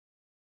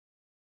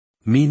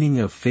Meaning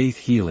of faith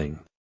healing.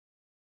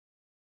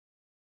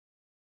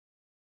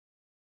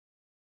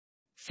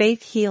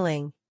 Faith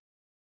healing.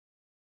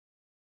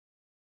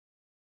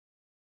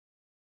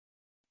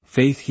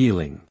 Faith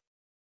healing.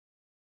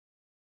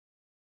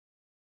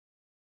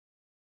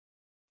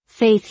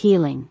 Faith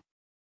healing.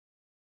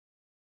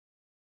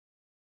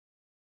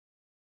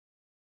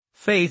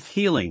 Faith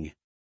healing.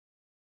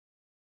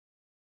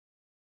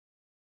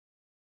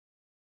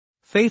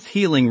 Faith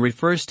healing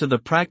refers to the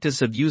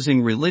practice of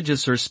using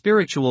religious or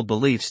spiritual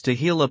beliefs to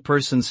heal a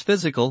person's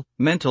physical,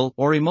 mental,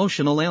 or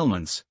emotional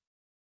ailments.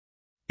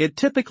 It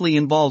typically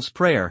involves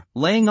prayer,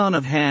 laying on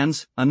of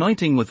hands,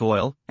 anointing with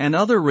oil, and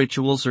other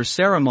rituals or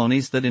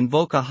ceremonies that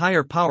invoke a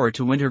higher power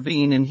to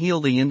intervene and heal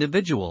the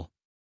individual.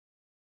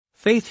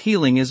 Faith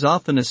healing is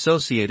often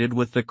associated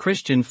with the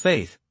Christian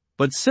faith,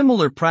 but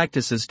similar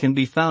practices can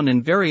be found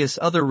in various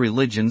other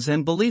religions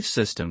and belief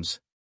systems.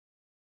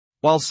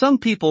 While some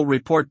people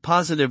report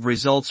positive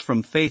results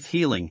from faith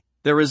healing,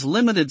 there is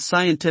limited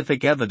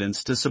scientific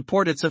evidence to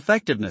support its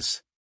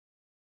effectiveness.